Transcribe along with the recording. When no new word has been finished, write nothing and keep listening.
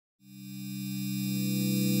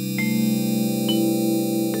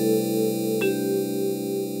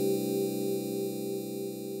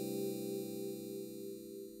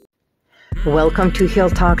Welcome to Heal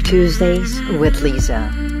Talk Tuesdays with Liza,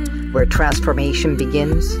 where transformation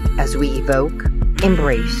begins as we evoke,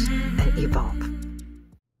 embrace, and evolve.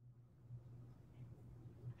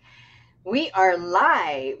 We are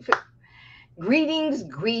live.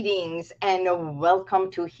 Greetings, and welcome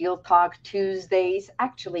to Heal Talk Tuesdays.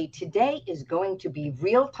 Actually, today is going to be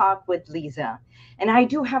Real Talk with Liza. And I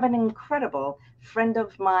do have an incredible friend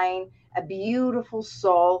of mine, a beautiful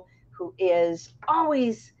soul who is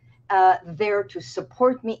always there to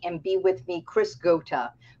support me and be with me, Chris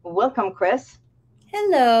Gota. Welcome, Chris.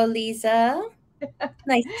 Hello, Liza.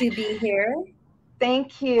 Nice to be here.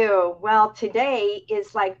 Thank you. Well, today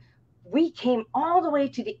is like we came all the way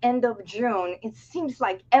to the end of June. It seems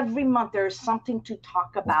like every month there's something to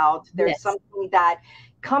talk about. There's Yes. something that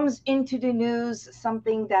comes into the news,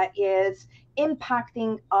 something that is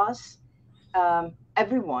impacting us,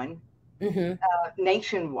 everyone,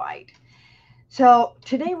 nationwide. So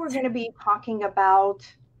today we're going to be talking about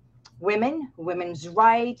women's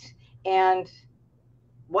rights, and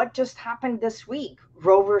what just happened this week,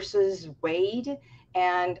 Roe versus Wade,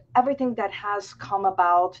 and everything that has come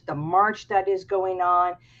about, the march that is going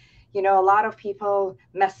on. You know, a lot of people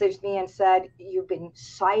messaged me and said, you've been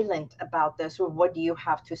silent about this. Well, what do you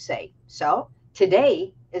have to say? So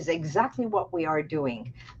today is exactly what we are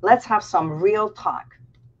doing. Let's have some real talk.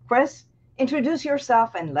 Chris, introduce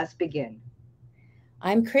yourself and let's begin.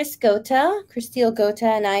 I'm Chris Gota, Christeil Gota,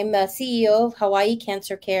 and I'm CEO of Hawaii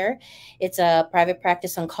Cancer Care. It's a private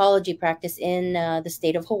practice oncology practice in the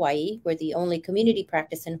state of Hawaii. We're the only community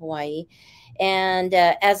practice in Hawaii. And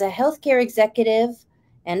as a healthcare executive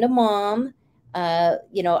and a mom,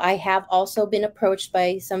 I have also been approached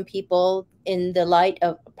by some people in the light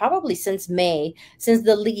of probably since May, since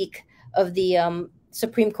the leak of the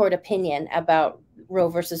Supreme Court opinion about Roe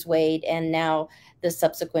versus Wade, and now the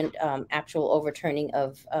subsequent actual overturning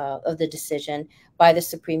of the decision by the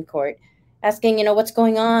Supreme Court, asking, what's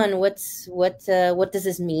going on? What does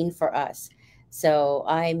this mean for us? So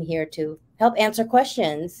I'm here to help answer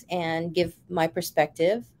questions and give my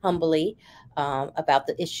perspective humbly about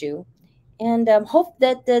the issue, and hope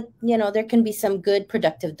that there can be some good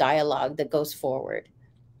productive dialogue that goes forward.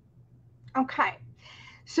 Okay,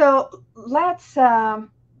 so let's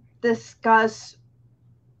discuss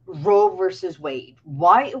Roe versus Wade,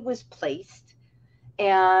 why it was placed,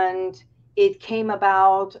 and it came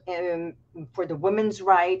about for the women's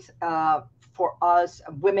rights, for us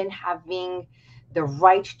women having the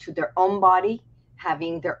right to their own body,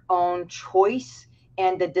 having their own choice,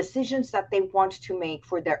 and the decisions that they want to make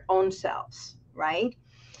for their own selves, right?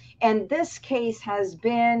 And this case has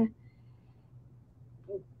been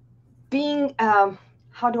being,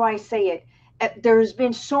 how do I say it? There's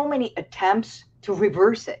been so many attempts to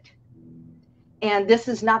reverse it. And this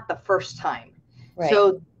is not the first time. Right.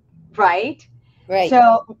 So, right?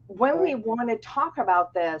 So when we want to talk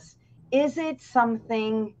about this, is it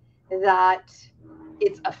something that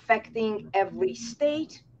it's affecting every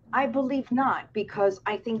state? I believe not, because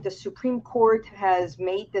I think the Supreme Court has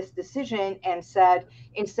made this decision and said,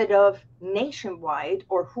 instead of nationwide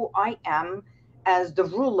or who I am as the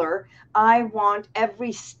ruler, I want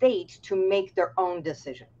every state to make their own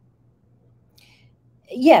decision.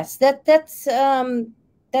 Yes, that's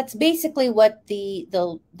basically what the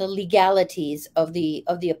legalities of the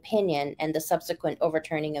opinion and the subsequent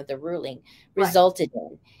overturning of the ruling resulted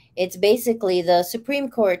in. It's basically the Supreme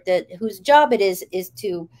Court whose job it is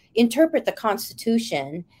to interpret the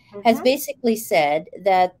Constitution, has basically said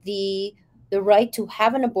that the right to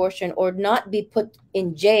have an abortion or not be put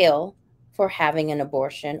in jail for having an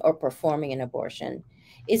abortion or performing an abortion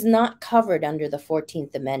is not covered under the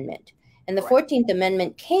 14th Amendment. And the 14th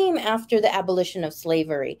Amendment came after the abolition of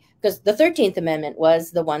slavery, because the 13th Amendment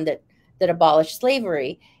was the one that abolished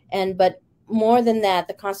slavery. But more than that,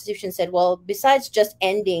 the Constitution said, well, besides just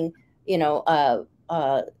ending,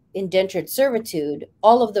 indentured servitude,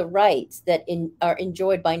 all of the rights that are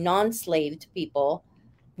enjoyed by non-slaved people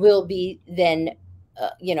will be then,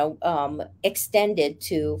 extended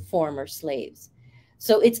to former slaves.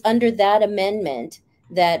 So it's under that amendment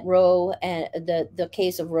that Roe and the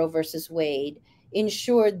case of Roe versus Wade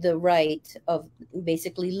ensured the right of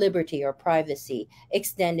basically liberty or privacy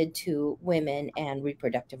extended to women and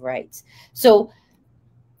reproductive rights. So,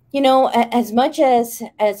 as much as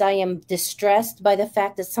I am distressed by the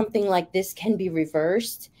fact that something like this can be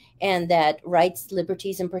reversed and that rights,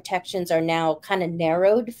 liberties, and protections are now kind of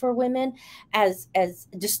narrowed for women, as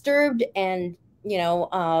disturbed and,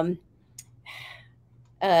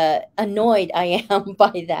 annoyed I am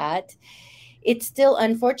by that, it still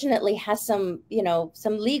unfortunately has some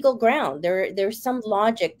legal ground. There's some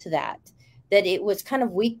logic to that that it was kind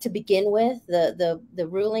of weak to begin with, the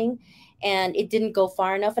ruling, and it didn't go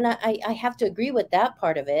far enough. And I have to agree with that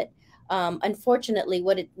part of it. Unfortunately,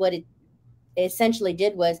 what it essentially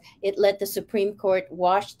did was it let the Supreme Court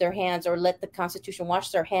wash their hands, or let the Constitution wash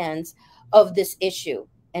their hands of this issue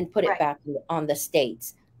and put it Right. back on the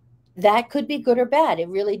states. That could be good or bad. It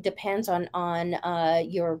really depends on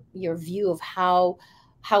your view of how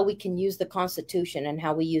we can use the Constitution and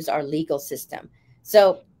how we use our legal system.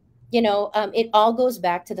 So, it all goes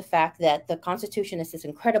back to the fact that the Constitution is this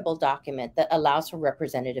incredible document that allows for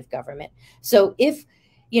representative government. So if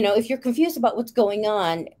you're confused about what's going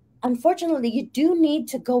on, unfortunately, you do need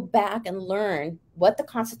to go back and learn what the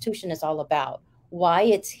Constitution is all about, why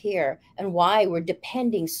it's here, and why we're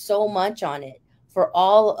depending so much on it for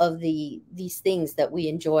all of these things that we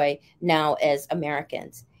enjoy now as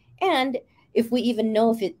Americans. And if we even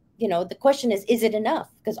know if it, the question is it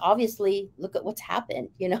enough? Because obviously, look at what's happened,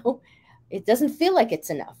 it doesn't feel like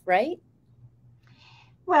it's enough, right?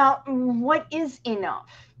 Well, what is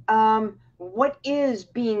enough? What is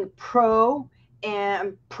being pro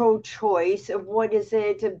and pro-choice? What is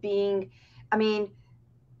it being? I mean,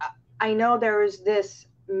 I know there is this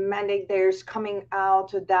mandate. There's coming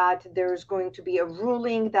out that there's going to be a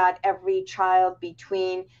ruling that every child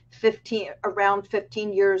between around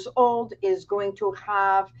 15 years old is going to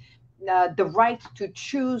have the right to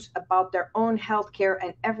choose about their own health care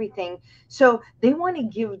and everything. So they want to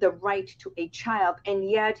give the right to a child. And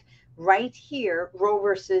yet, right here, Roe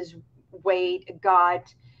versus Wade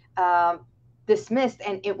got dismissed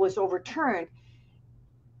and it was overturned.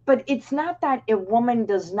 But it's not that a woman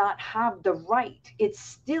does not have the right.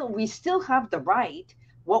 We still have the right,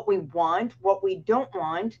 what we want, what we don't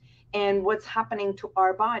want, and what's happening to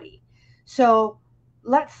our body. So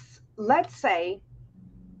let's say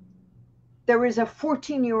there is a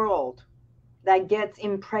 14-year-old that gets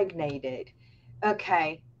impregnated.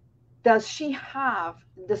 Okay, does she have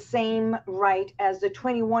the same right as the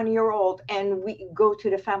 21-year-old? And we go to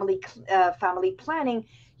the family planning.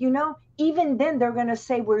 Even then they're going to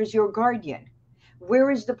say, where's your guardian? Where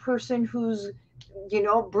is the person who's,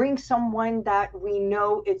 bring someone that we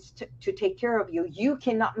know it's to take care of you? You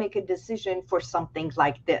cannot make a decision for something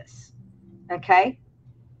like this. Okay.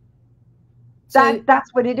 So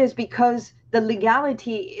That's what it is, because the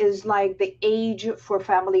legality is like the age for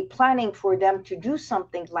family planning for them to do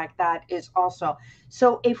something like that is also.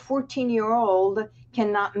 So a 14-year-old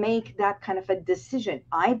cannot make that kind of a decision,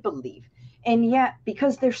 I believe. And yet,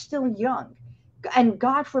 because they're still young, and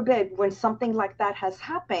God forbid when something like that has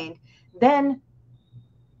happened, then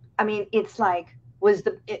I mean, it's like, was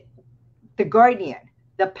the guardian,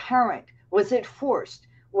 the parent, was it forced?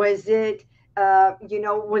 Was it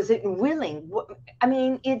was it willing? I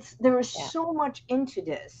mean, there is yeah. so much into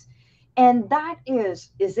this. And that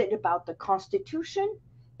is it about the Constitution?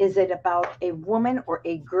 Is it about a woman or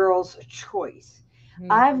a girl's choice? Mhm.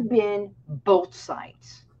 I've been both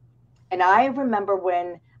sides. And I remember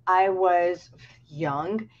when I was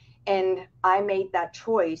young and I made that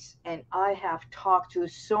choice, and I have talked to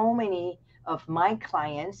so many of my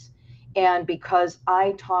clients. And because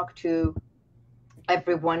I talk to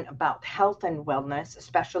everyone about health and wellness,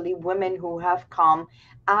 especially women who have come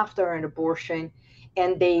after an abortion,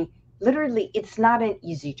 and it's not an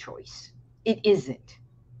easy choice. It isn't.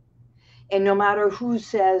 And no matter who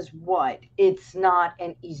says what, it's not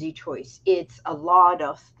an easy choice. It's a lot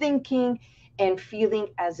of thinking and feeling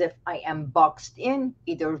as if I am boxed in,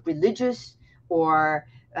 either religious or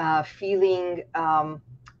feeling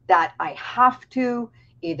that I have to,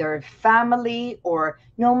 either family or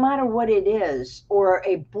no matter what it is, or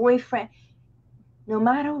a boyfriend, no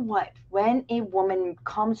matter what, when a woman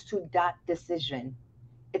comes to that decision,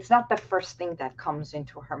 it's not the first thing that comes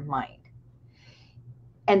into her mind.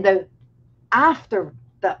 And the after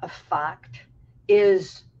the fact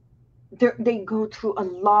is they go through a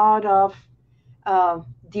lot of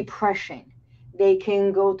depression. They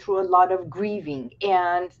can go through a lot of grieving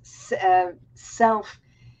and self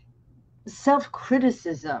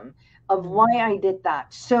criticism of why Mhm. I did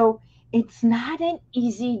that. So it's not an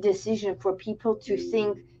easy decision for people to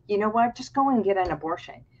think, you know what, just go and get an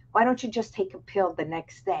abortion. Why don't you just take a pill the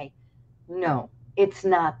next day? No, it's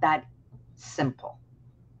not that simple.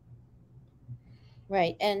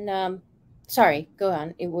 Right. And sorry, go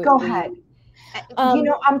on. Go Were ahead. you um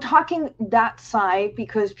I'm talking that side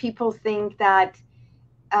because people think that,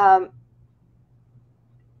 um,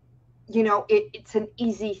 it's an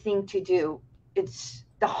easy thing to do. It's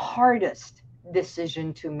the hardest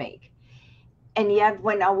decision to make. And yet,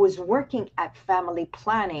 when I was working at family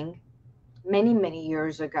planning many, many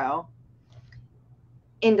years ago,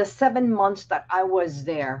 in the 7 months that I was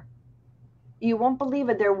there, You won't believe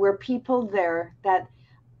it. There were people there that,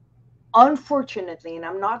 unfortunately, and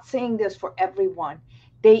I'm not saying this for everyone,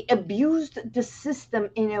 they abused the system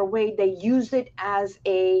in a way. They used it as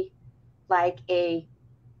like a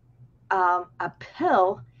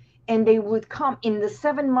pill, and they would come. In the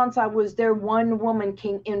 7 months I was there, one woman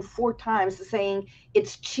came in 4 times saying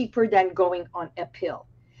it's cheaper than going on a pill.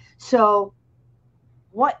 So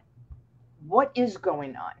what what is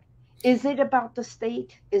going on? Is it about the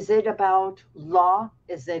state? Is it about law?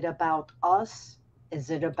 Is it about us? Is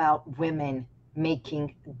it about women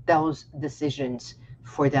making those decisions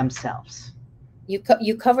for themselves?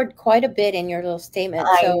 You covered quite a bit in your little statement.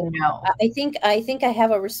 I So know. I think I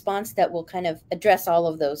have a response that will kind of address all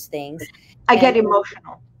of those things. I And get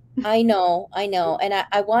emotional. I know, and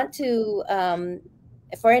I want to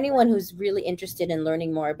for anyone who's really interested in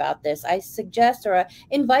learning more about this, I suggest or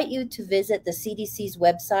invite you to visit the CDC's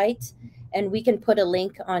website, and we can put a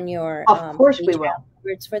link on your Of course we page will.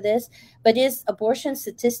 afterwards for this. But is abortion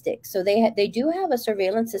statistics? So they do have a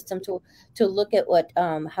surveillance system to look at what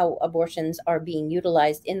how abortions are being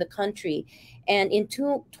utilized in the country. And in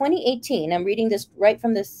 2018, I'm reading this right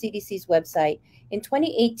from the CDC's website. In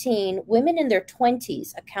 2018, women in their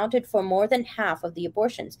 20s accounted for more than half of the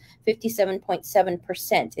abortions,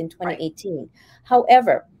 57.7% in Right. 2018.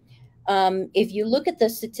 However, if you look at the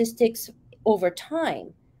statistics over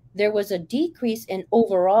time, there was a decrease in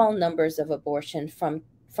overall numbers of abortion from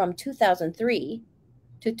 2003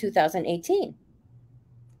 to 2018.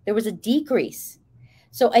 There was a decrease.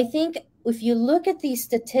 So I think if you look at these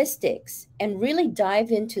statistics and really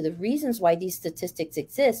dive into the reasons why these statistics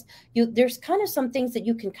exist, there's kind of some things that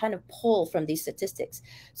you can kind of pull from these statistics.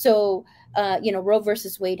 So, Roe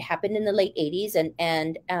versus Wade happened in the late '80s, and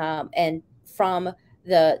from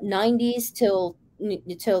the '90s till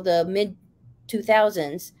the mid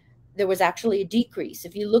 2000s, there was actually a decrease.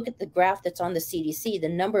 If you look at the graph that's on the CDC, the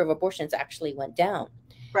number of abortions actually went down.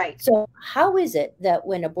 Right. So how is it that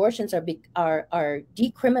when abortions are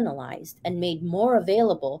decriminalized and made more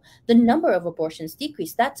available, the number of abortions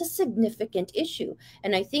decrease? That's a significant issue,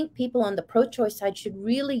 and I think people on the pro-choice side should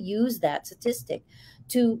really use that statistic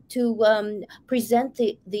to present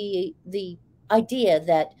the idea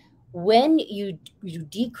that when you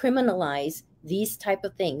decriminalize these type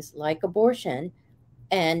of things like abortion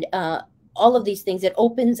and all of these things, it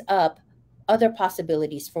opens up other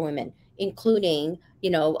possibilities for women, including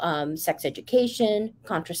sex education,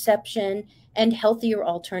 contraception, and healthier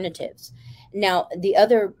alternatives. Now, the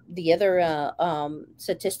other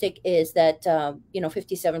statistic is that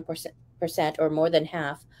 57% or more than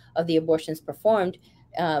half of the abortions performed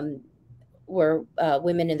were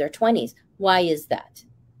women in their 20s. Why is that?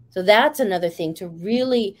 So that's another thing to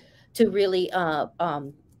really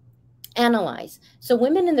analyze. So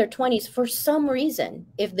women in their 20s, for some reason,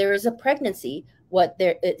 if there is a pregnancy, what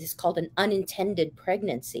there it is called an unintended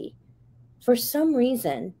pregnancy, for some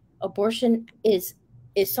reason, abortion is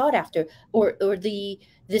sought after, or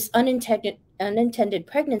this unintended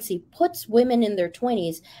pregnancy puts women in their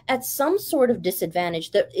 20s at some sort of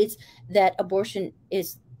disadvantage that abortion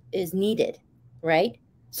is needed, right?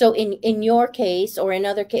 So in your case, or in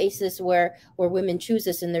other cases where women choose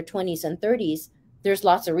this in their 20s and 30s, there's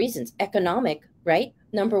lots of reasons. Economic, right?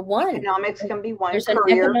 Number one, Economics can be one. there's an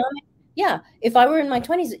Career. economic. Yeah, if I were in my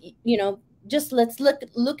 20s, just let's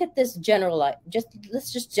look at this generalize.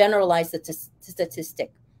 Let's just generalize the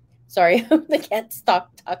statistic. Sorry, I can't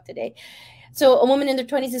talk today. So a woman in their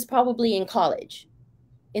 20s is probably in college,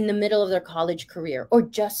 in the middle of their college career, or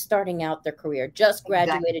just starting out their career, just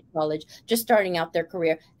Exactly. graduated college, just starting out their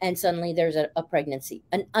career, and suddenly there's a pregnancy,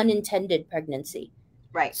 an unintended pregnancy.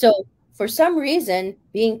 Right. So for some reason,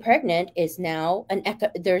 being pregnant is now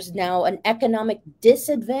there's now an economic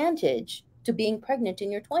disadvantage to being pregnant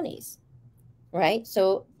in your 20s, right?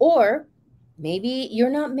 So, or maybe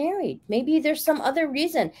you're not married. Maybe there's some other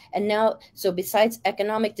reason. And now, so besides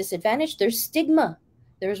economic disadvantage, there's stigma.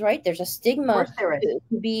 There's a Of stigma course there is.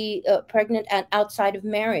 to be pregnant and outside of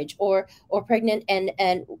marriage, or pregnant and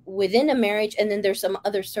within a marriage, and then there's some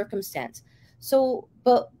other circumstance. So,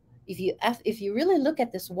 but if you really look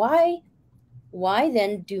at this, why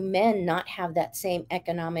then do men not have that same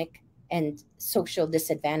economic and social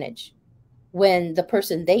disadvantage when the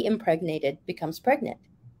person they impregnated becomes pregnant?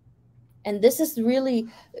 And this is really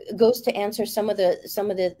goes to answer some of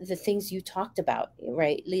the things you talked about,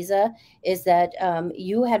 right, Liza? Is that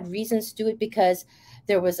you had reasons to do it because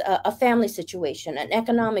there was a family situation, an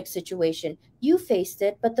economic situation. You faced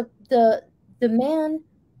it, but the man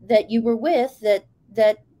that you were with,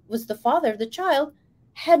 that was the father of the child,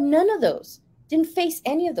 had none of those, didn't face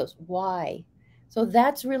any of those. Why? So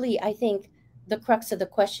that's really, I think, the crux of the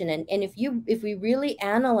question. And if we really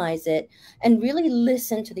analyze it and really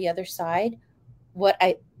listen to the other side,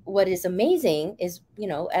 what is amazing is,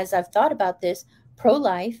 as I've thought about this,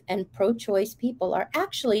 pro-life and pro-choice people are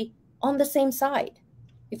actually on the same side.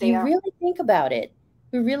 If They you are. really think about it,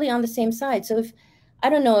 we're really on the same side. So if I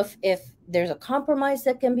don't know if there's a compromise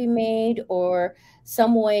that can be made or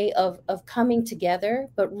some way of coming together,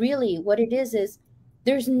 but really what it is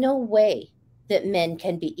there's no way that men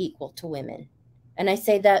can be equal to women. And I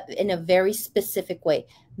say that in a very specific way.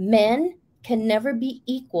 Men can never be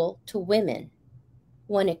equal to women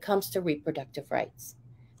when it comes to reproductive rights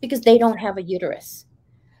because they don't have a uterus.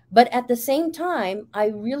 But at the same time, I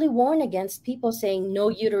really warn against people saying no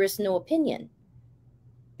uterus, no opinion,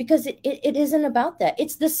 because it isn't about that.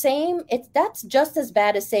 It's the same. That's just as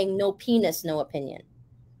bad as saying no penis, no opinion.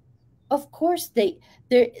 Of course,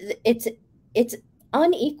 it's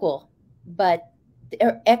unequal, but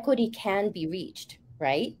equity can be reached,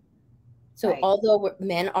 right? So Right. although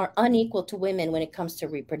men are unequal to women when it comes to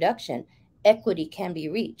reproduction, equity can be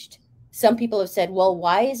reached. Some people have said, well,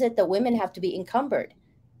 why is it that women have to be encumbered?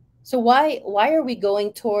 So why are we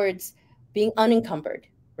going towards being unencumbered,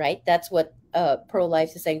 right? That's what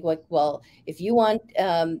pro-life is saying. Like, well, if you want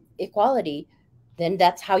equality, then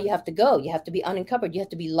that's how you have to go. You have to be unencumbered. You have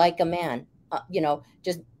to be like a man,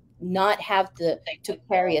 just not have to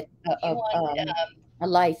carry a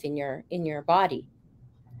life in your body.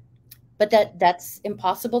 But that's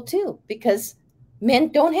impossible too, because men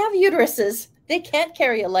don't have uteruses. They can't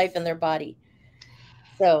carry a life in their body.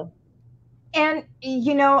 So, And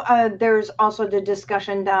there's also the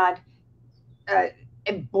discussion that uh,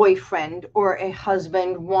 a boyfriend or a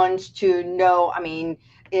husband wants to know. I mean,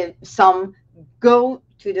 if some go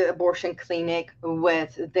to the abortion clinic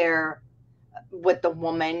with the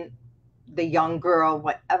woman, the young girl,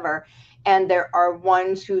 whatever. And there are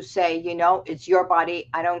ones who say, it's your body.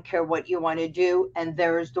 I don't care what you want to do. And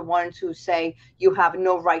there's the ones who say, you have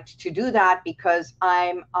no right to do that because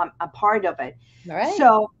I'm a part of it. all right.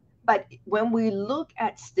 So, but when we look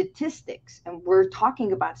at statistics, and we're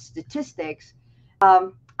talking about statistics,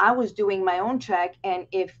 I was doing my own check. And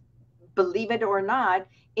if, believe it or not,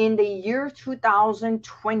 in the year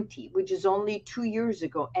 2020, which is only 2 years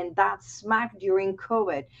ago, and that's smack during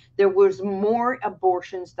COVID, there was more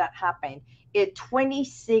abortions that happened. A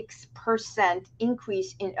 26%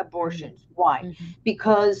 increase in abortions. Why? Mm-hmm.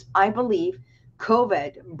 Because I believe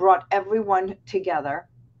COVID brought everyone together,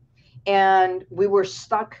 and we were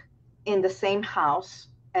stuck in the same house.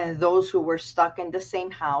 And those who were stuck in the same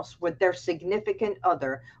house with their significant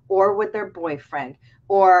other or with their boyfriend,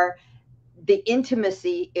 or the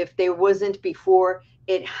intimacy, if there wasn't before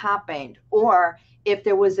it happened, or if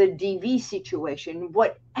there was a DV situation,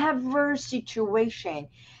 whatever situation,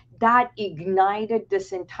 that ignited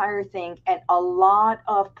this entire thing. And a lot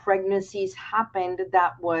of pregnancies happened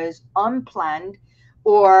that was unplanned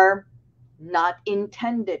or not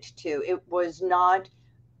intended to. It was not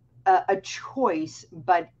a choice,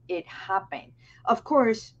 but it happened. Of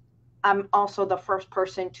course, I'm also the first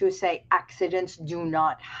person to say accidents do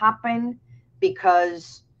not happen,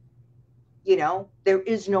 because there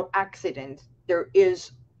is no accident. There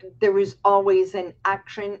is always an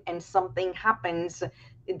action, and something happens.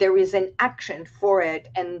 There is an action for it,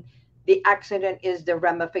 and the accident is the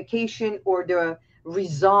ramification or the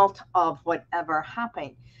result of whatever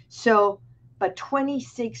happened. So, but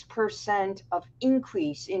 26% of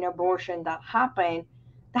increase in abortion that happened,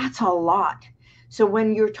 that's a lot. So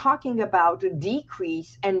when you're talking about a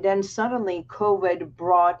decrease, and then suddenly COVID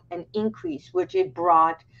brought an increase, which it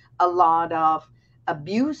brought a lot of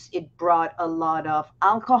abuse, it brought a lot of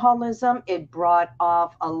alcoholism, it brought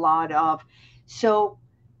off a lot of so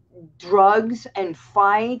drugs and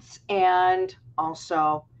fights, and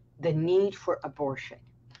also the need for abortion.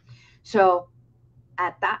 So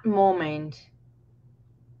at that moment,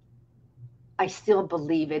 I still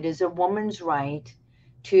believe it is a woman's right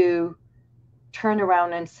to turn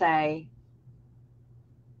around and say,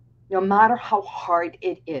 no matter how hard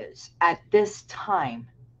it is at this time,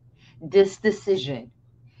 this decision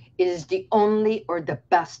is the only or the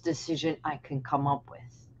best decision I can come up with.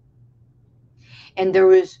 And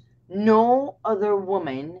there is no other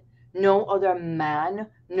woman, no other man,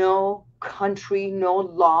 no country, no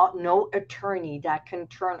law, no attorney that can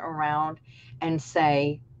turn around and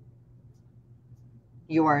say,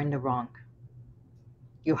 you are in the wrong.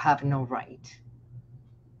 You have no right.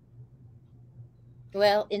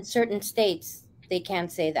 Well, in certain states, they can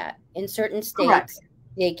say that. In certain Correct. states,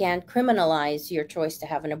 they can criminalize your choice to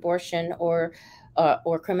have an abortion, or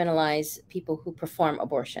criminalize people who perform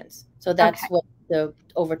abortions. So Okay. that's what the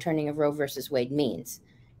overturning of Roe versus Wade means.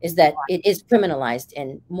 is that it is criminalized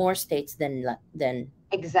in more states than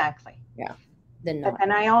Exactly. yeah, than But not.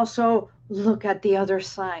 then I also look at the other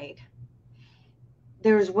side.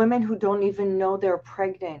 There's women who don't even know they're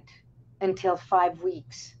pregnant until 5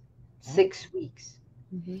 weeks, Right. 6 weeks,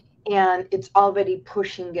 Hmm. and it's already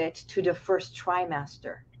pushing it to the first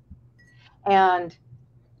trimester. And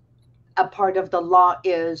a part of the law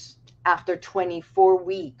is after 24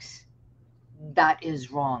 weeks, that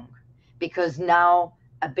is wrong because now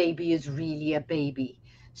a baby is really a baby.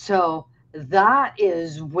 So that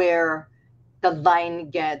is where the line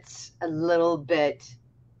gets a little bit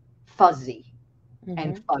fuzzy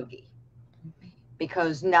and Hmm. foggy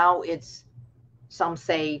because now it's, some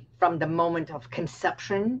say from the moment of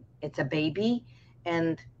conception, it's a baby,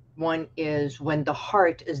 and one is when the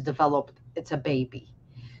heart is developed, it's a baby.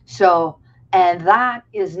 So, and that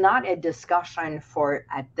is not a discussion for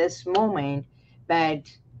at this moment, but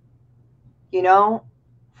you know,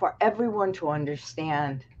 for everyone to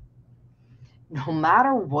understand, no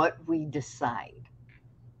matter what we decide,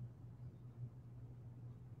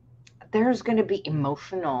 there's going to be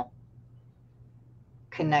emotional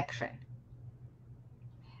connection.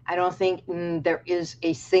 I don't think there is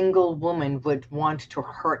a single woman would want to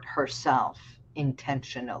hurt herself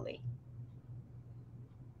intentionally.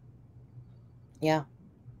 Yeah,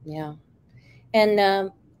 yeah. And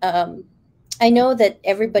I know that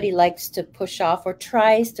everybody likes to push off or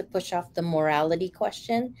tries to push off the morality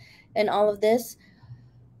question and all of this.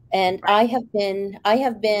 And Right. I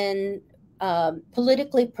have been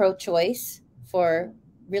politically pro-choice for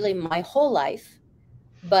really my whole life,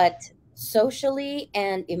 but socially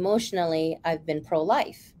and emotionally, I've been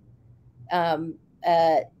pro-life. Um,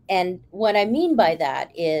 uh, and what I mean by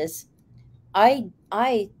that is, I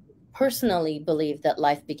personally believe that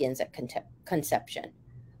life begins at conception,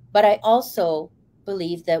 but I also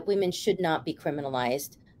believe that women should not be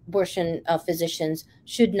criminalized. Abortion physicians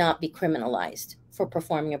should not be criminalized for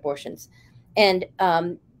performing abortions. And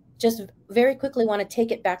just very quickly want to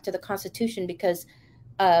take it back to the Constitution because,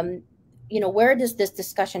 um, where does this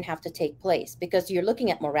discussion have to take place? Because you're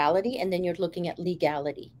looking at morality and then you're looking at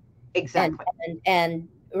legality. And Exactly. and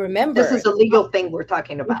This remember, is a legal thing we're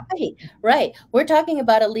talking about. right, right. We're talking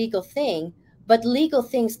about a legal thing, but legal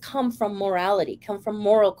things come from morality, come from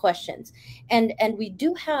moral questions. And we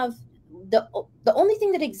do have the the only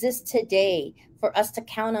thing that exists today for us to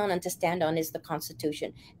count on and to stand on is the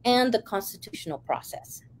Constitution and the constitutional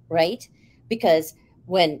process, right? Because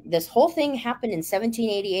when this whole thing happened in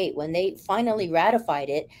 1788, when they finally ratified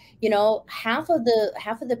it, half of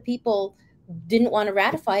the people didn't want to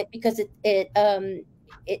ratify it because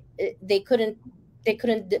they couldn't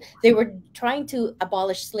they were trying to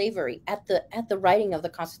abolish slavery at the writing of the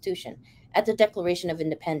Constitution, at the Declaration of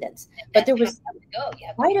Independence, but there was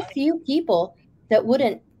quite a few people that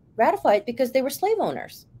wouldn't ratify it because they were slave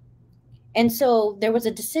owners. And so there was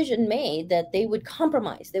a decision made that they would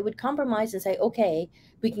compromise. They would compromise and say, okay,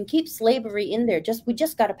 we can keep slavery in there. We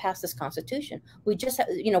just got to pass this constitution. We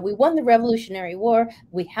won the Revolutionary War.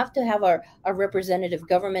 We have to have our representative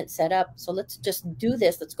government set up. So let's just do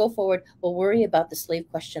this. Let's go forward. We'll worry about the slave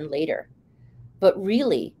question later. But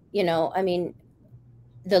really, I mean,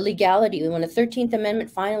 the legality, when the 13th Amendment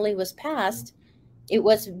finally was passed, it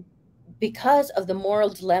was because of the moral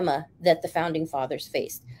dilemma that the founding fathers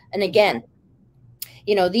faced. And again,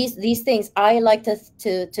 Exactly. these things, I like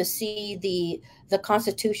to see the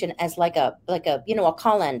Constitution as like a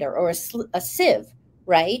colander or a sieve,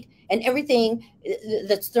 right? And everything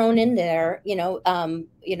that's thrown in there,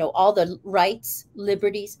 all the rights,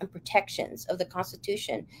 liberties, and protections of the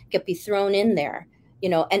Constitution can be thrown in there,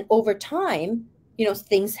 and over time,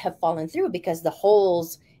 things have fallen through because the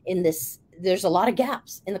holes in this, there's a lot of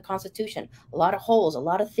gaps in the Constitution, a lot of holes, a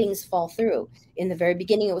lot of things fall through. In the very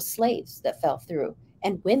beginning, it was slaves that fell through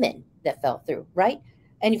and women that fell through, right?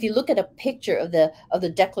 And if you look at a picture of the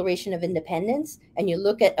Declaration of Independence, and you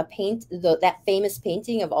look at that famous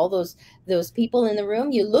painting of all those people in the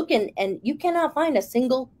room, you look and you cannot find a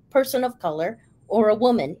single person of color or a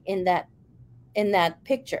woman in that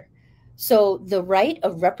picture. So the right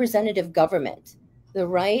of representative government, the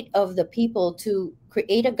right of the people to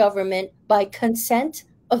create a government by consent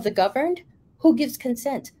of the governed, who gives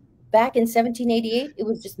consent? Back in 1788, it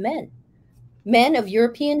was just men of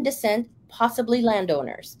European descent, possibly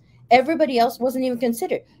landowners. Everybody else wasn't even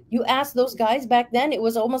considered. You ask those guys back then, it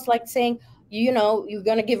was almost like saying, you're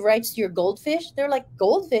going to give rights to your goldfish. They're like,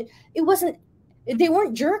 goldfish. It wasn't, they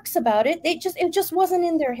weren't jerks about it. It just wasn't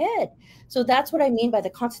in their head. So that's what I mean by the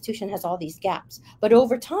Constitution has all these gaps. But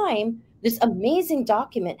over time, this amazing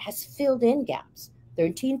document has filled in gaps.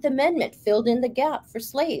 13th Amendment filled in the gap for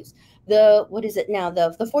slaves. the, what is it now,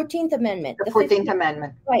 the 14th Amendment, The the 14th 15th,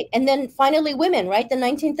 Amendment. right, and then finally women, right, the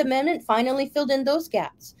 19th Amendment finally filled in those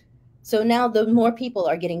gaps. So now the more people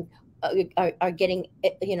are getting are getting,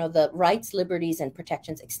 the rights, liberties, and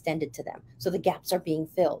protections extended to them. So the gaps are being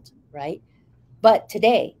filled, right? But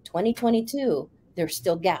today, 2022, there's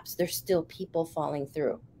still gaps. There's still people falling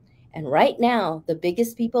through. And right now, the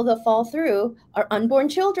biggest people that fall through are unborn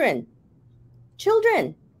children.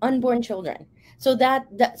 Children, unborn children. So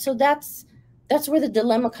that's where the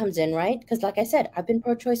dilemma comes in, right? Because like I said, I've been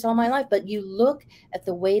pro-choice all my life, but you look at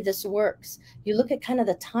the way this works. You look at kind of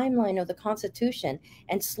the timeline of the Constitution,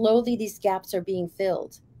 and slowly these gaps are being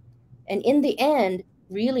filled. And in the end,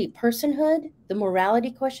 really, personhood, the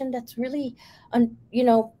morality question, that's really,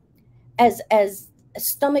 as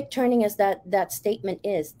stomach turning as that statement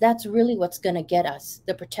is, that's really what's going to get us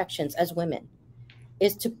the protections as women,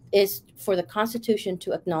 is for the Constitution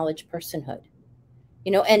to acknowledge personhood.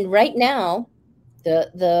 And right now,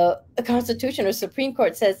 the Constitution or Supreme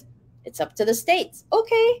Court says it's up to the states.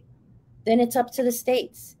 Okay, then it's up to the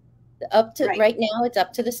states. Right. Right now, it's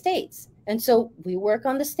up to the states. And so we work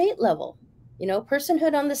on the state level,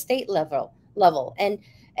 personhood on the state level.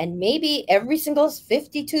 And maybe every single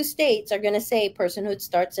 52 states are going to say personhood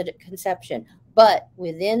starts at conception. But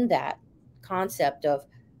within that concept of,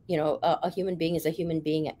 a human being is a human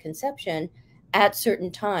being at conception, at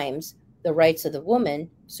certain times, the rights of the woman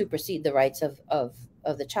supersede the rights of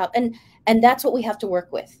the child. And that's what we have to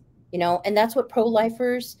work with, and that's what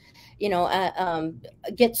pro-lifers,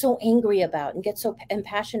 get so angry about and get so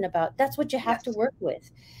impassioned about. That's what you have to Yes. work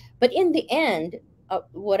with. But in the end,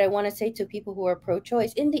 what I want to say to people who are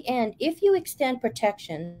pro-choice, in the end, if you extend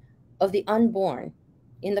protection of the unborn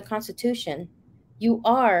in the Constitution, you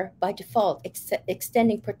are by default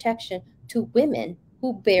extending protection to women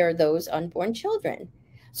who bear those unborn children.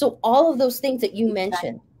 So all of those things that you Exactly.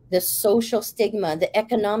 mentioned, the social stigma, the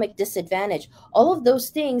economic disadvantage, all of those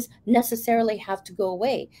things necessarily have to go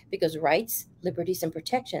away, because rights, liberties, and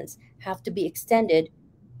protections have to be extended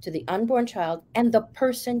to the unborn child and the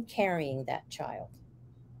person carrying that child,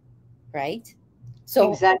 right? So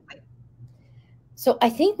Exactly. so I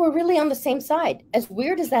think we're really on the same side. As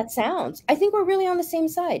weird as that sounds, I think we're really on the same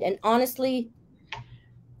side. And honestly,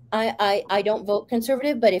 I don't vote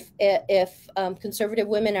conservative, but if conservative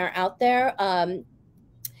women are out there,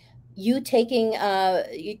 you taking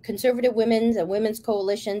conservative women's and women's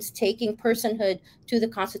coalitions taking personhood to the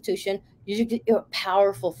Constitution, you're a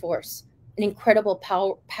powerful force, an incredible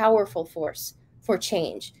powerful force for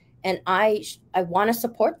change. And I want to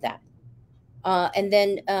support that. And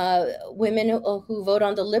then women who vote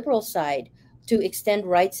on the liberal side to extend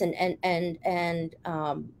rights and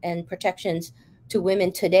protections to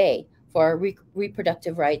women today for our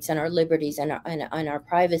reproductive rights and our liberties and our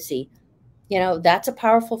privacy. That's a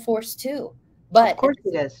powerful force too. Of But course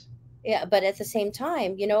it is. yeah, but at the same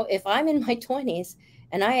time, if I'm in my 20s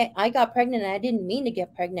and I got pregnant and I didn't mean to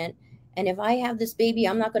get pregnant, and if I have this baby,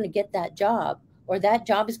 I'm not going to get that job, or that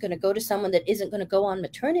job is going to go to someone that isn't going to go on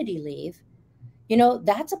maternity leave.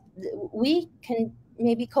 That's we can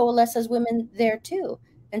maybe coalesce as women there too,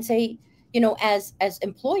 and say, as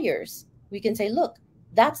employers, we can say, look,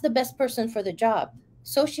 that's the best person for the job,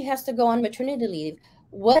 so she has to go on maternity leave.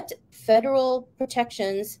 What federal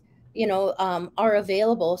protections, are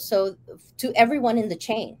available, so to everyone in the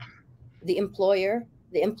chain, the employer,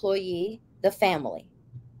 the employee, the family,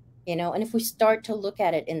 and if we start to look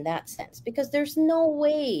at it in that sense, because there's no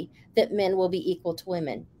way that men will be equal to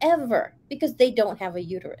women ever, because they don't have a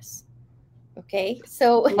uterus. Okay,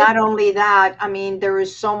 so Not only that, I mean, there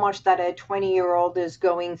is so much that a 20-year-old is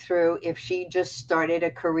going through if she just started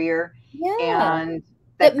a career, yeah, and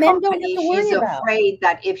the that men don't have company, to worry she's about. afraid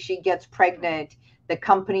that if she gets pregnant, the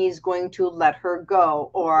company is going to let her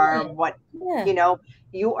go, or Yeah, what, yeah, you know,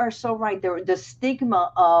 you are so right. There, the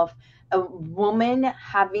stigma of a woman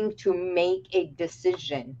having to make a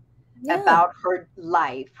decision yeah, about her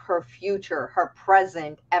life, her future, her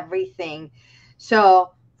present, everything.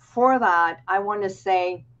 So for that, I want to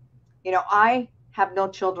say, I have no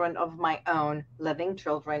children of my own, living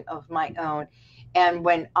children of my own. And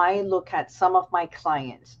when I look at some of my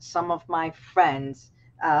clients, some of my friends,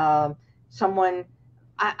 someone,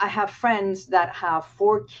 I have friends that have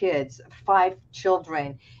 4 kids, 5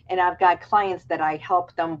 children, and I've got clients that I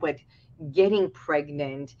help them with getting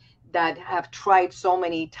pregnant, that have tried so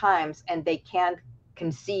many times and they can't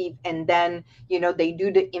conceive. And then, they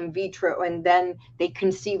do the in vitro and then they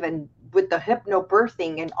conceive, and with the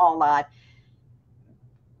hypnobirthing and all that.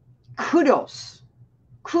 Kudos,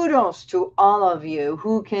 kudos to all of you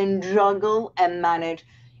who can juggle and manage.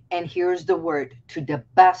 And here's the word: to the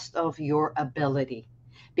best of your ability.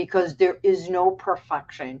 because there is no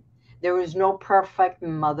perfection. There is no perfect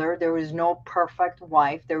mother. There is no perfect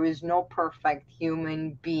wife. There is no perfect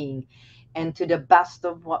human being. And to the best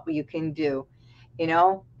of what you can do, you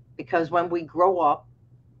know, because when we grow up,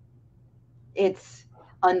 it's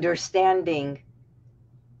understanding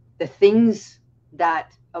the things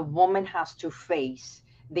that a woman has to face,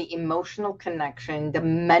 the emotional connection, the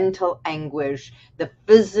mental anguish, the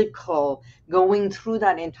physical, going through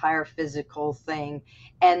that entire physical thing,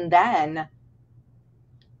 and then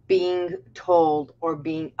being told or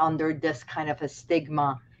being under this kind of a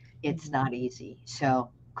stigma, it's not easy. So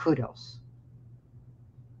kudos.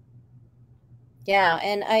 Yeah,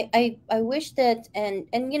 and I wish that, and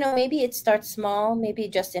maybe it starts small, maybe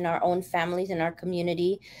just in our own families, in our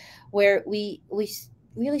community, where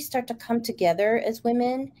really start to come together as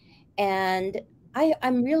women. And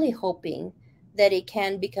I'm really hoping that it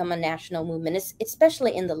can become a national movement,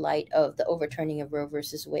 especially in the light of the overturning of Roe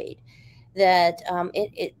versus Wade. That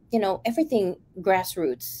everything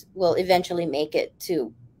grassroots will eventually make it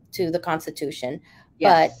to the Constitution,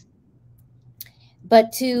 but Yes,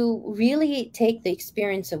 to really take the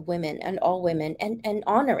experience of women and all women and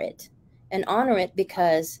honor it,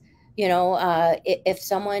 because if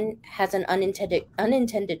someone has an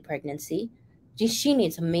unintended pregnancy, she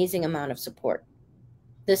needs amazing amount of support,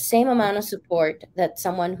 the same amount of support that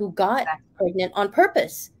someone who got exactly. pregnant on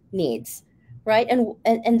purpose needs, right?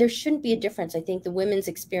 And there shouldn't be a difference. I think the women's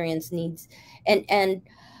experience needs, and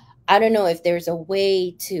I don't know if there's a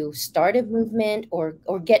way to start a movement or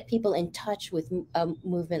get people in touch with a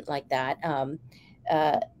movement like that.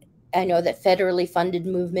 Uh, I know that federally funded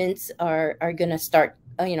movements are going to start,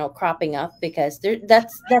 cropping up, because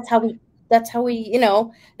that's how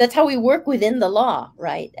we work within the law,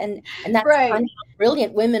 right? And that's kind Right. of how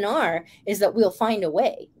brilliant women are, is that we'll find a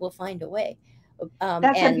way. We'll find a way.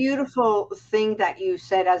 That's a And beautiful thing that you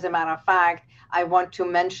said. As a matter of fact, I want to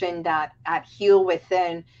mention that at Heal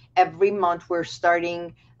Within, every month we're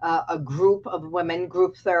starting a group of women,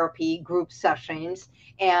 group therapy, group sessions.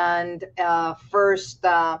 And first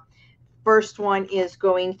one is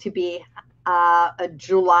going to be a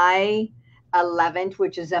July 11th,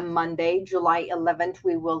 which is a Monday, July 11th.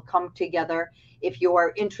 We will come together. If you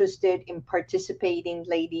are interested in participating,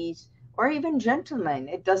 ladies, or even gentlemen,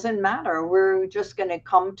 it doesn't matter. We're just going to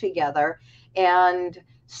come together and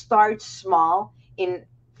start small in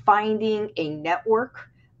finding a network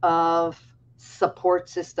of support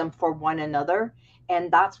system for one another.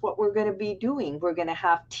 And that's what we're going to be doing. We're going to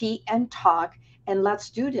have tea and talk, and let's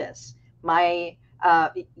do this. My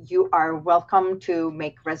you are welcome to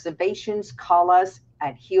make reservations, call us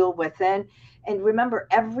at Heal Within. And remember,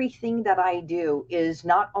 everything that I do is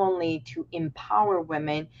not only to empower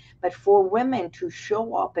women, but for women to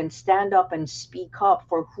show up and stand up and speak up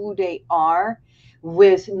for who they are,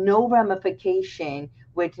 with no ramification,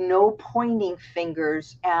 with no pointing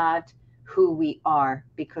fingers at who we are,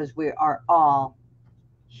 because we are all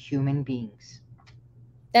human beings.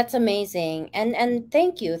 that's amazing. And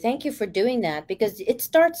thank you for doing that, because it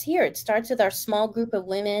starts here. It starts with our small group of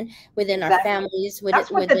women within our Exactly. families, That's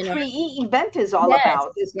what the within our 3E event is all yes,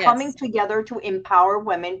 about, is coming yes, together to empower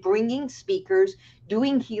women, bringing speakers,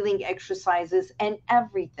 doing healing exercises and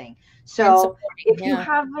everything. and So supporting. if you Yeah.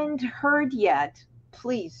 haven't heard yet,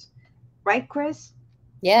 please, right, Chris?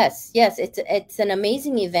 Yes, yes, it's an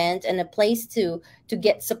amazing event and a place to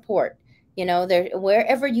get support. There,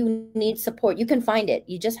 wherever you need support, you can find it.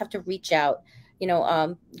 You just have to reach out.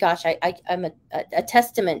 Gosh, I'm a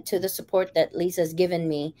testament to the support that Lisa's given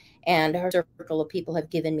me, and her circle of people have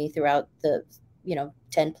given me throughout the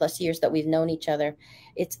 10 plus years that we've known each other.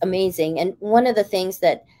 It's amazing. And one of the things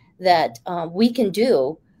that we can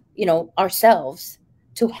do, ourselves,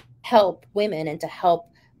 to help women and to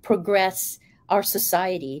help progress our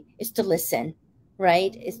society, is to listen,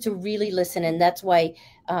 right? Is to really listen. And that's why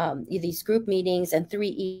these group meetings and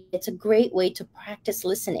 3E, it's a great way to practice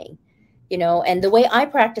listening. And the way I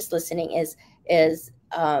practice listening is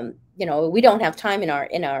we don't have time in our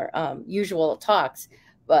usual talks,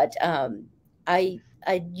 but I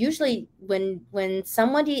usually, when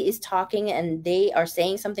somebody is talking and they are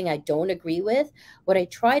saying something I don't agree with, what I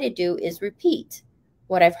try to do is repeat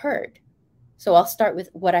what I've heard. So I'll start with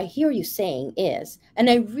what I hear you saying is,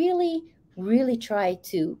 and I really, really try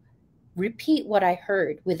to repeat what I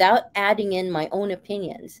heard without adding in my own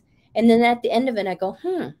opinions. And then at the end of it, I go,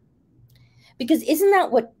 because isn't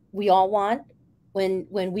that what we all want? When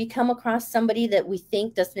we come across somebody that we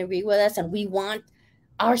think doesn't agree with us, and we want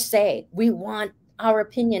our say, we want our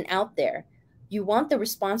opinion out there. You want the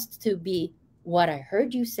response to be, what I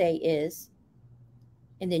heard you say is,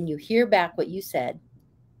 and then you hear back what you said,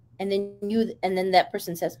 And then that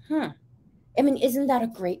person says, I mean, isn't that a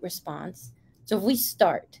great response? So if we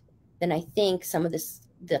start, then I think some of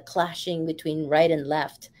the clashing between right and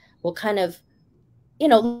left will kind of,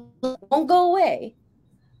 won't go away.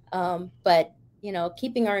 But,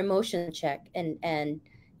 keeping our emotions in check and,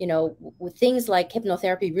 with things like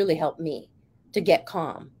hypnotherapy really helped me to get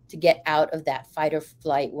calm, to get out of that fight or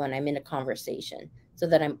flight when I'm in a conversation, so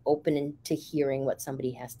that I'm open to hearing what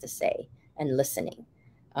somebody has to say and listening.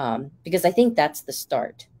 Because I think that's the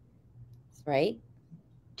start, right?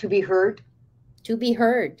 To be heard. To be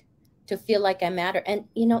heard, to feel like I matter. And,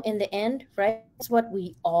 in the end, right, that's what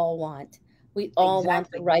we all want. We all want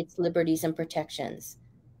the rights, liberties, and protections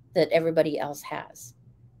that everybody else has.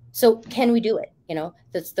 So can we do it?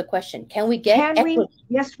 That's the question. Can we get equity?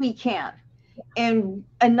 Yes, we can. And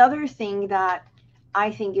another thing that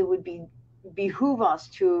I think it would behoove us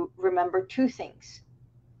to remember two things.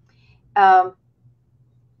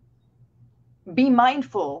 Be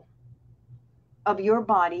mindful of your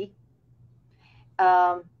body.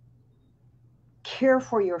 Care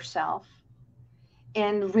for yourself.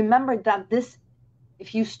 And remember that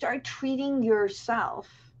if you start treating yourself,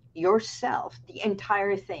 the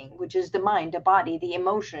entire thing, which is the mind, the body, the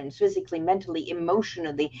emotions, physically, mentally,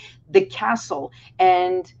 emotionally, the castle,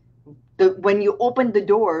 and when you open the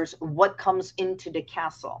doors, what comes into the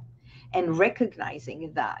castle, and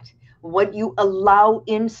recognizing that what you allow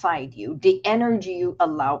inside you, the energy you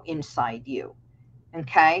allow inside you.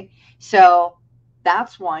 Okay, so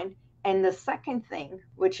that's one. And the second thing,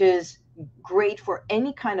 which is great for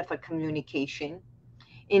any kind of a communication,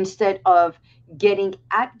 instead of getting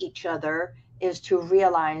at each other, is to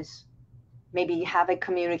realize, maybe have a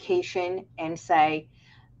communication and say,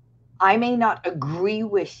 I may not agree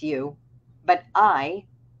with you, but I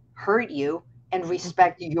heard you and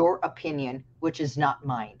respect your opinion, which is not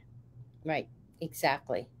mine. Right.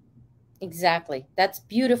 Exactly. That's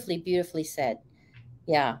beautifully, beautifully said.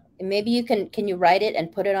 Yeah. And maybe can you write it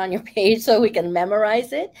and put it on your page so we can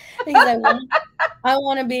memorize it? Because I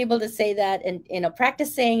want to be able to say that and,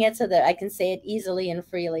 practice saying it so that I can say it easily and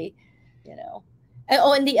freely,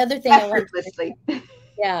 And the other thing effortlessly.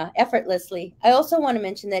 Effortlessly. I also want to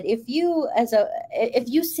mention that if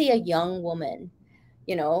you see a young woman,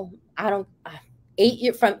 I don't,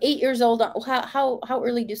 from 8 years old on, how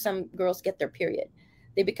early do some girls get their period?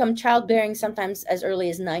 They become childbearing sometimes as early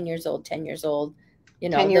as 9 years old, 10 years old.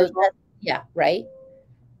 10 years old. Yeah, right.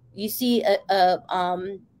 You see a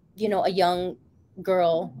young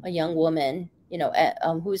girl, a young woman,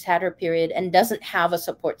 who's had her period and doesn't have a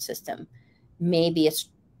support system. Maybe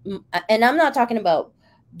and I'm not talking about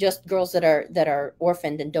just girls that are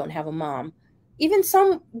orphaned and don't have a mom. Even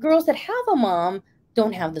some girls that have a mom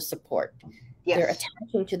don't have the support. Yes. They're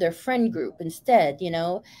attaching to their friend group instead.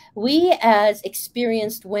 We as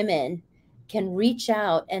experienced women can reach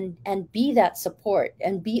out and be that support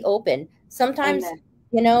and be open. Sometimes,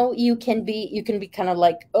 you can be kind of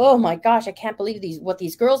like, oh my gosh, I can't believe what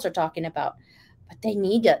these girls are talking about. But they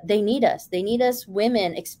need us. They need us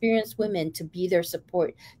women, experienced women, to be their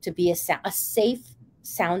support, to be a safe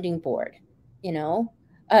sounding board.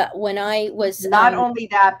 When I was not only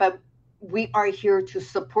that, but we are here to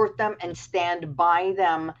support them and stand by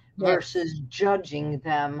them, versus judging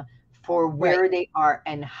them for where they are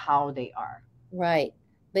and how they are. Right.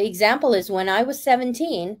 The example is when I was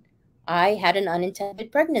 17, I had an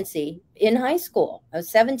unintended pregnancy in high school. I was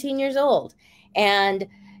 17 years old. And,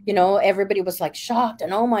 everybody was like shocked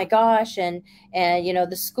and, oh my gosh. And,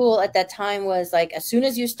 the school at that time was like, as soon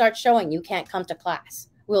as you start showing, you can't come to class.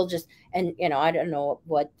 We'll just, and, I don't know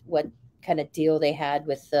what kind of deal they had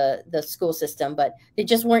with the school system, but they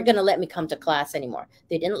just weren't going to let me come to class anymore.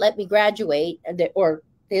 They didn't let me graduate,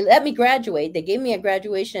 they let me graduate. They gave me a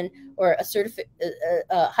graduation or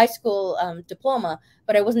a high school diploma,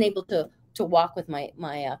 but I wasn't able to walk with my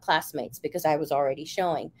classmates because I was already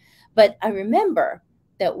showing. But I remember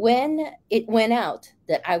that when it went out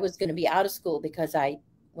that I was going to be out of school because I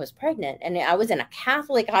was pregnant, and I was in a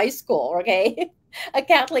Catholic high school, okay? A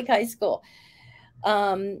Catholic high school.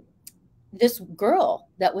 This girl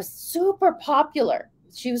that was super popular,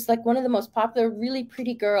 she was like one of the most popular, really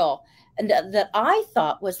pretty girl, and that I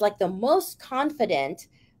thought was like the most confident.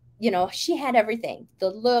 She had everything, the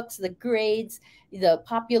looks, the grades, the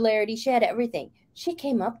popularity. She had everything. She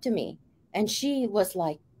came up to me and she was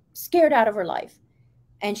like scared out of her life.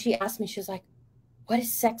 And she asked me, she was like, what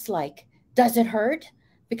is sex like? Does it hurt?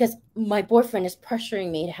 Because my boyfriend is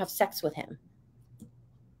pressuring me to have sex with him.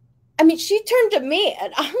 I mean, she turned to me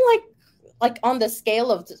and I'm like on the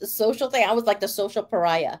scale of the social thing, I was like the social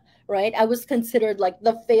pariah, right? I was considered like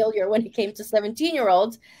the failure when it came to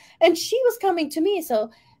 17-year-olds, and she was coming to me. So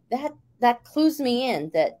that clues me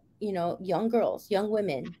in that, young girls, young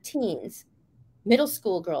women, teens, middle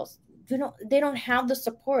school girls, they don't have the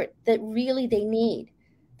support that really they need.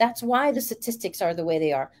 That's why the statistics are the way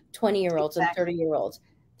they are. 20-year-olds and Exactly. 30-year-olds.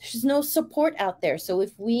 There's no support out there. So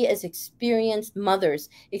if we, as experienced mothers,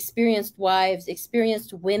 experienced wives,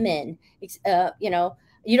 experienced women,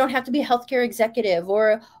 you don't have to be a healthcare executive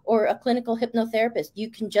or a clinical hypnotherapist. You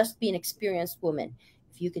can just be an experienced woman.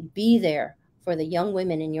 If you can be there for the young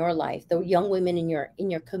women in your life, the young women in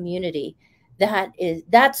your community,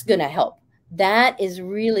 that's going to help. That is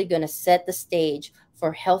really going to set the stage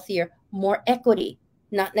for healthier, more equity,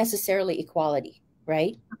 not necessarily equality,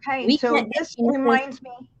 right? Okay, We so can't get this innocent. reminds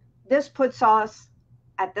me, this puts us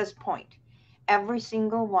at this point, every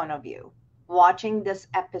single one of you watching this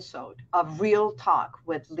episode of Real Talk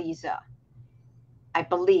with Liza. I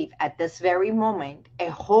believe at this very moment,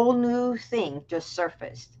 a whole new thing just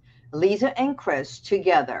surfaced. Liza and Chris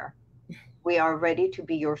together, we are ready to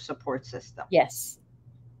be your support system. Yes.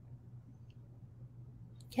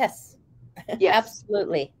 Yes. Yes.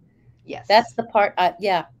 Absolutely. Yes. That's the part.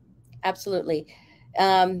 Yeah, absolutely.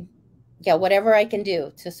 Whatever I can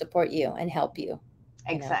do to support you and help you.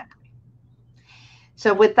 Exactly.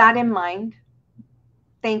 So with that in mind,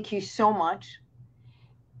 thank you so much.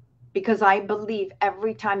 Because I believe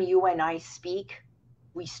every time you and I speak,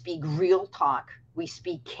 we speak real talk, we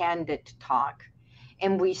speak candid talk,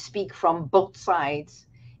 and we speak from both sides,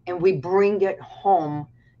 and we bring it home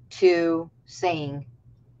to saying,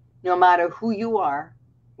 no matter who you are,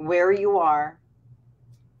 where you are,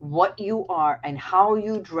 what you are, and how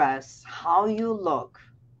you dress, how you look,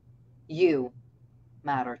 you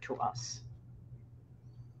matter to us.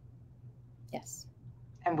 Yes.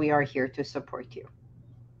 And we are here to support you.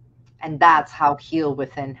 And that's how Heal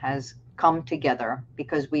Within has come together,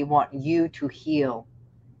 because we want you to heal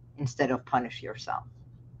instead of punish yourself.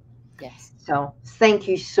 Yes. So thank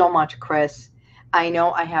you so much, Chris. I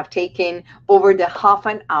know I have taken over the half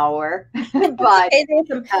an hour, but okay, there's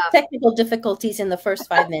some technical difficulties in the first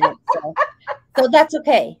 5 minutes. So that's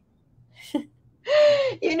okay.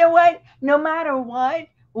 You know what? No matter what,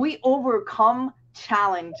 we overcome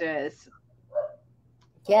challenges.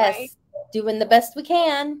 Yes. Right? Doing the best we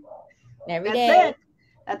can every day. That's it.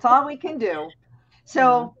 That's all we can do.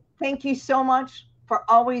 So thank you so much for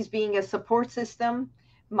always being a support system,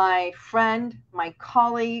 my friend, my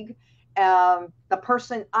colleague, the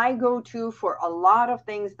person I go to for a lot of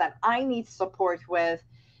things that I need support with.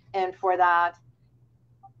 And for that,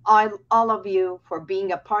 all of you for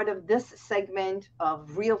being a part of this segment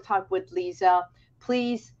of Real Talk with Liza.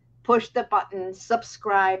 Please push the button,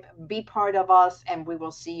 subscribe, be part of us, and we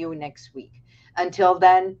will see you next week. Until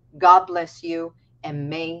then, God bless you, and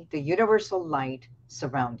may the universal light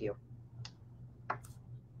surround you.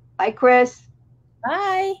 Bye, Chris.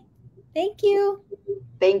 Bye. Thank you.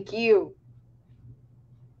 Thank you.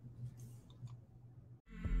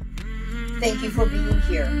 Thank you for being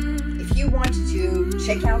here. If you want to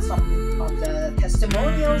check out some of the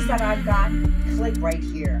testimonials that I've got, click right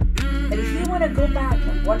here. But if you want to go back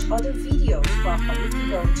and watch other videos from a week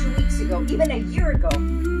ago, 2 weeks ago, even a year ago,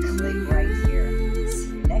 click right here.